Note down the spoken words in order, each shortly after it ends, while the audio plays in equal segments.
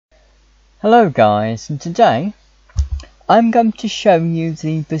Hello guys, and today I'm going to show you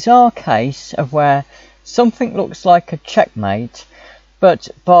the bizarre case of where something looks like a checkmate, but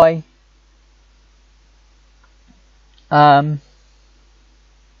by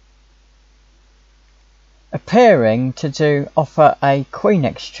appearing to offer a queen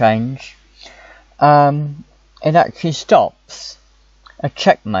exchange, it actually stops a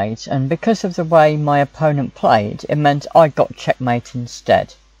checkmate, and because of the way my opponent played, it meant I got checkmate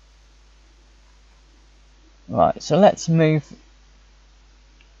instead. Right, so let's move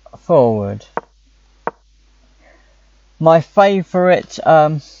forward. My favourite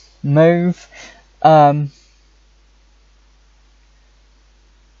move,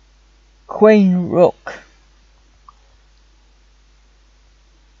 Queen Rook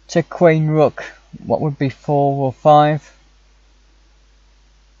to Queen Rook. What would be 4 or 5?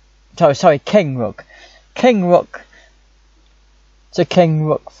 Sorry, King Rook. King Rook to King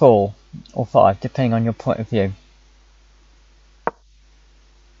Rook 4 or 5, depending on your point of view.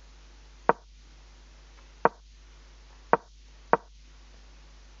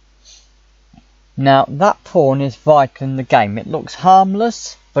 Now that pawn is vital in the game. It looks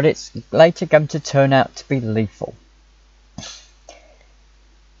harmless, but it's later going to turn out to be lethal.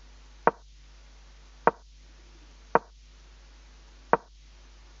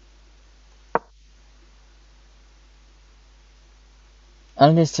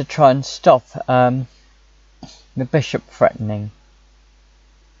 And it is to try and stop the bishop threatening.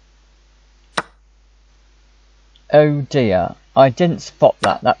 Oh dear, I didn't spot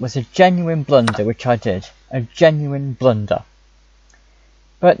that. That was a genuine blunder, which I did. A genuine blunder.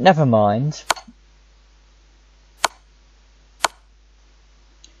 But never mind.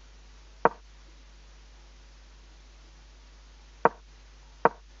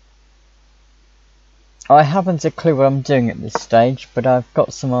 I haven't a clue what I'm doing at this stage, but I've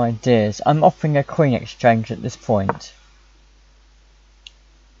got some ideas. I'm offering a queen exchange at this point.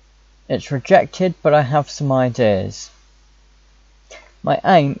 It's rejected, but I have some ideas. My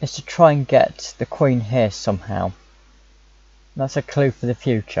aim is to try and get the queen here somehow. That's a clue for the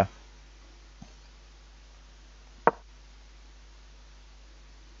future.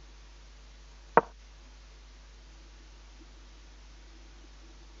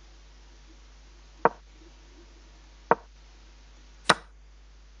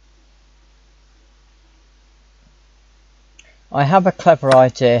 I have a clever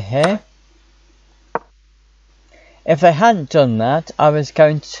idea here. If they hadn't done that, I was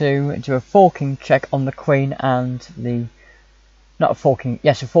going to do a forking check on the queen and the... Not a forking,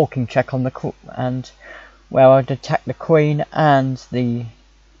 yes, a forking check on the and where I'd attack the queen and the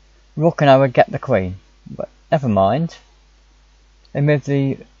rook and I would get the queen. But never mind. They moved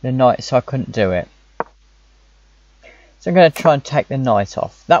the knight, so I couldn't do it. So I'm going to try and take the knight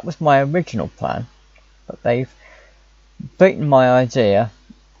off. That was my original plan, but they've beaten my idea.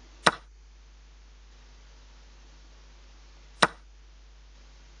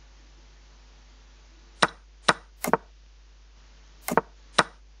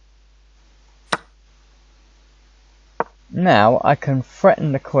 Now I can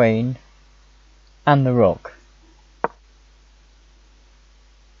threaten the queen and the rook.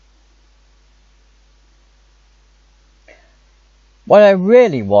 What I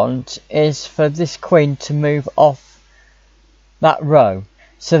really want is for this queen to move off that row,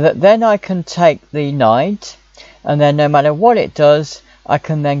 so that then I can take the knight, and then no matter what it does, I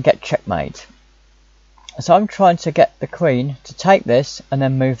can then get checkmate. So I'm trying to get the queen to take this and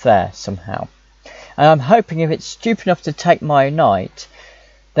then move there somehow. And I'm hoping if it's stupid enough to take my knight,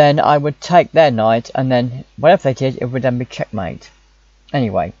 then I would take their knight, and then whatever they did, it would then be checkmate.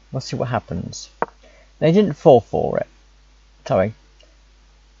 Anyway, we'll see what happens. They didn't fall for it. Sorry.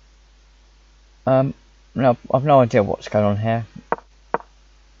 No, I've no idea what's going on here.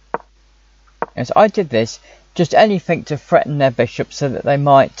 And so I did this, just anything to threaten their bishop so that they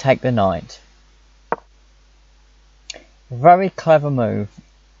might take the knight. Very clever move.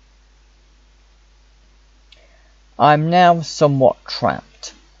 I'm now somewhat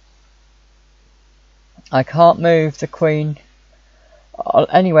trapped. I can't move the queen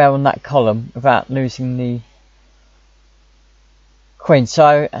anywhere on that column without losing the queen,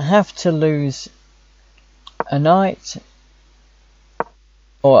 so I have to lose a knight,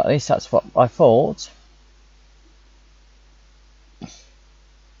 or at least that's what I thought.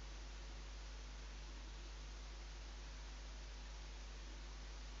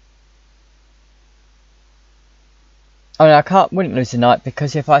 Oh no, wouldn't lose the knight,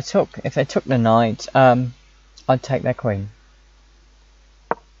 because if they took the knight, I'd take their queen.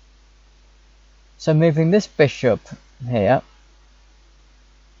 So moving this bishop here,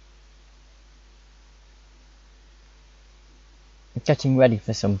 getting ready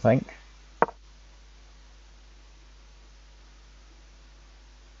for something.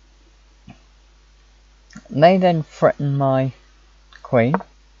 They then threaten my queen.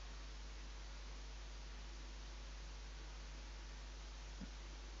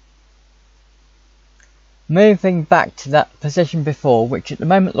 Moving back to that position before, which at the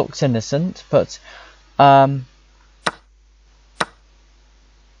moment looks innocent, but now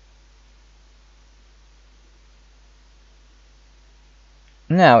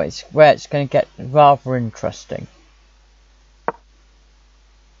it's where it's going to get rather interesting.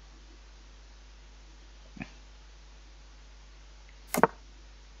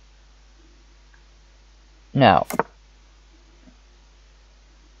 Now,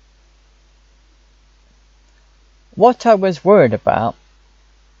 what I was worried about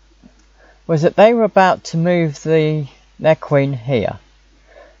was that they were about to move their queen here.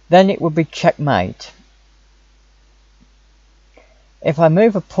 Then it would be checkmate. If I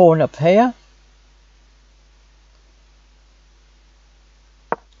move a pawn up here,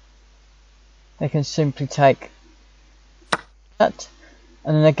 they can simply take that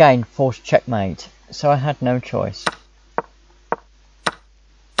and then again force checkmate. So I had no choice.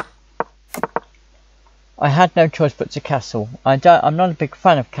 I had no choice but to castle. I'm not a big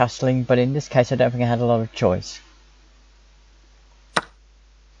fan of castling, but in this case I don't think I had a lot of choice.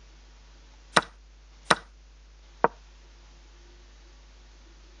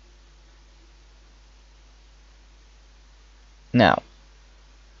 Now,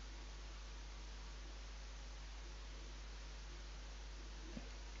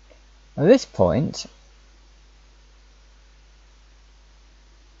 at this point,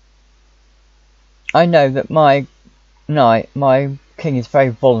 I know that my king is very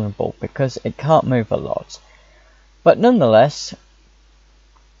vulnerable because it can't move a lot. But nonetheless,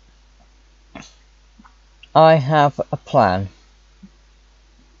 I have a plan.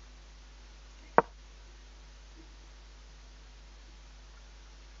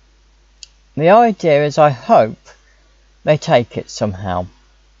 The idea is I hope they take it somehow.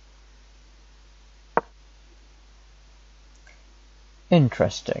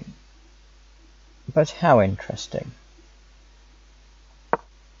 Interesting. But how interesting?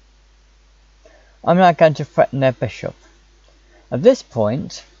 I'm now going to threaten their bishop. At this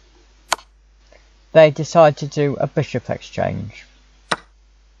point, they decide to do a bishop exchange.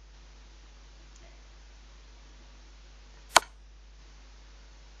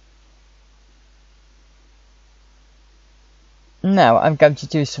 Now I'm going to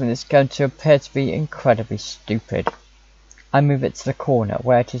do something that's going to appear to be incredibly stupid. I move it to the corner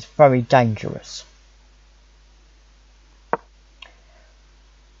where it is very dangerous.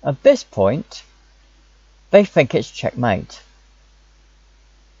 At this point, they think it's checkmate.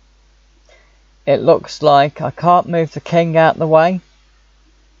 It looks like I can't move the king out of the way.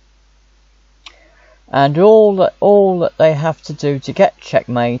 And all that they have to do to get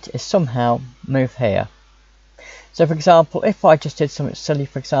checkmate is somehow move here. So for example, if I just did something silly,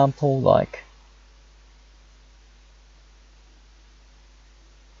 for example, like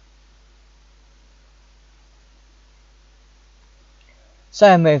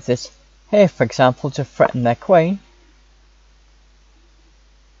say I move this here, for example, to threaten their queen.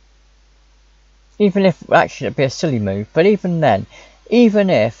 Even if, actually it'd be a silly move, but even then, even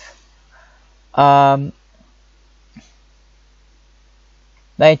if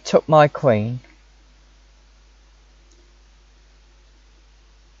they took my queen,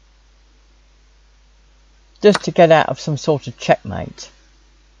 just to get out of some sort of checkmate,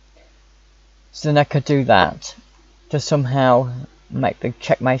 so then I could do that to somehow make the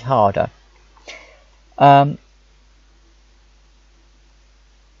checkmate harder.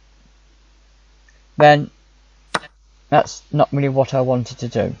 Then that's not really what I wanted to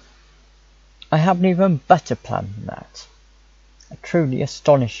do. I have an even better plan than that. A truly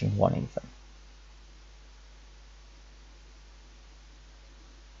astonishing one even.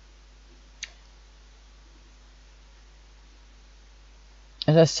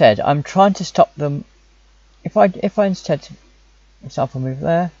 As I said, I'm trying to stop them. If I instead, for example, move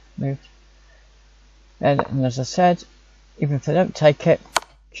there, move, and as I said, even if they don't take it,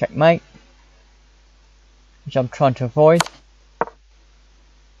 checkmate, which I'm trying to avoid.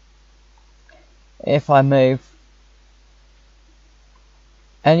 If I move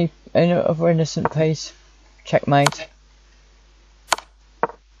any other innocent piece, checkmate.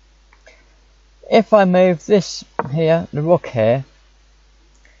 If I move this here, the rook here,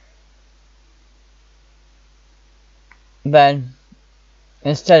 then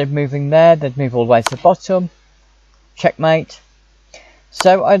instead of moving there, they'd move all the way to the bottom, checkmate.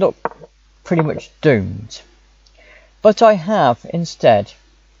 So I look pretty much doomed. But I have instead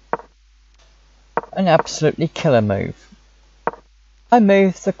an absolutely killer move. I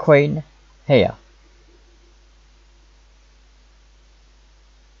move the queen here.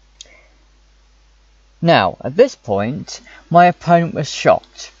 Now, at this point, my opponent was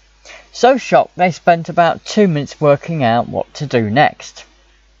shocked. So shocked they spent about 2 minutes working out what to do next.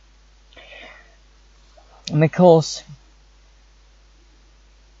 And because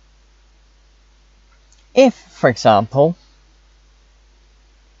if, for example,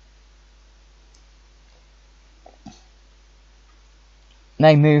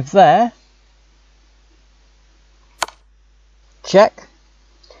 they move there, check,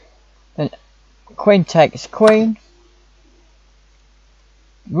 then queen takes queen,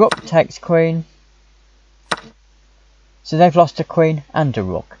 rook takes queen, so they've lost a queen and a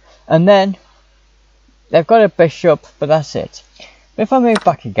rook, and then they've got a bishop, but that's it. But if I move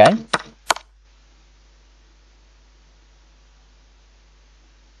back again,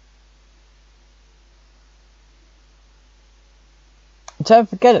 don't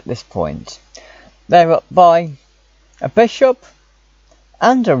forget at this point they're up by a bishop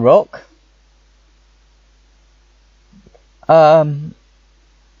and a rook.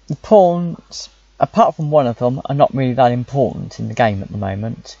 The pawns, apart from one of them, are not really that important in the game at the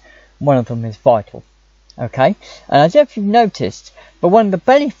moment. One of them is vital. Okay, and I don't know if you've noticed, but one of the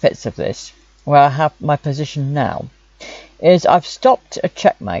benefits of this, where I have my position now, is I've stopped a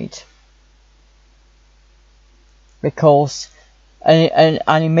checkmate because an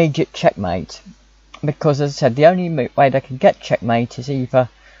immediate checkmate, because as I said, the only way they can get checkmate is either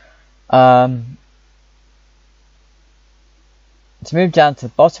to move down to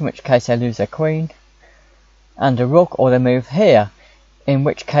the bottom, in which case they lose their queen and a rook, or they move here, in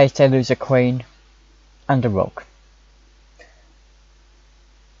which case they lose a queen and a rook.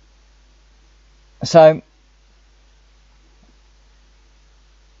 So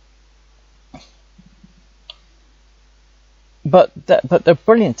but the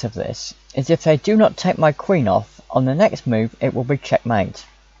brilliance of this is if they do not take my queen off, on the next move it will be checkmate.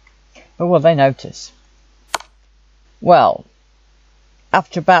 But will they notice? Well,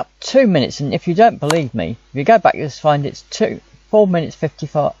 after about 2 minutes, and if you don't believe me, if you go back you'll find it's 4 minutes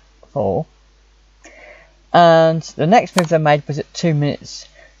 54, and the next move they made was at 2 minutes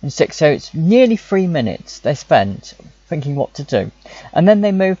and 6, so it's nearly 3 minutes they spent thinking what to do, and then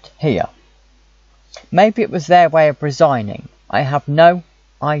they moved here. Maybe it was their way of resigning. I have no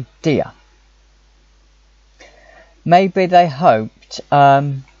idea. Maybe they hoped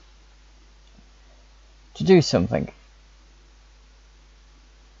to do something.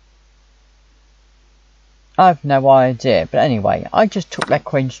 I've no idea, but anyway, I just took their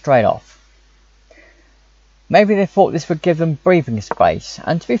queen straight off. Maybe they thought this would give them breathing space,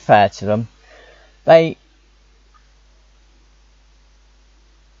 and to be fair to them, they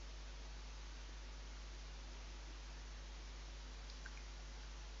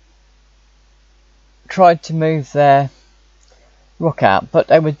tried to move their rook out, but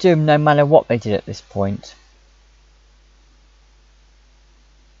they were doomed no matter what they did at this point.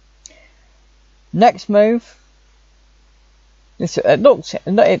 Next move,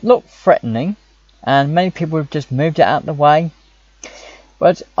 it looked threatening, and many people have just moved it out of the way.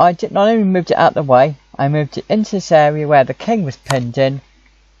 But I did not only moved it out of the way, I moved it into this area where the king was pinned in.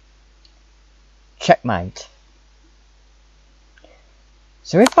 Checkmate.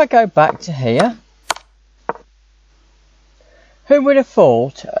 So if I go back to here, who would have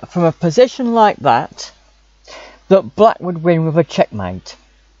thought from a position like that that black would win with a checkmate,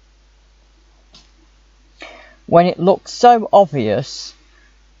 when it looked so obvious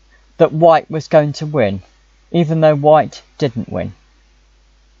that white was going to win, even though white didn't win,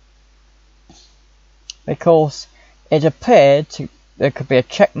 because it appeared there could be a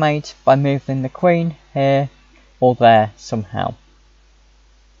checkmate by moving the queen here or there somehow.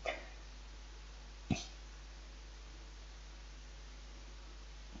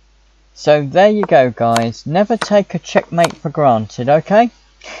 So there you go, guys. Never take a checkmate for granted, okay?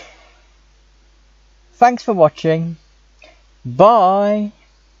 Thanks for watching. Bye.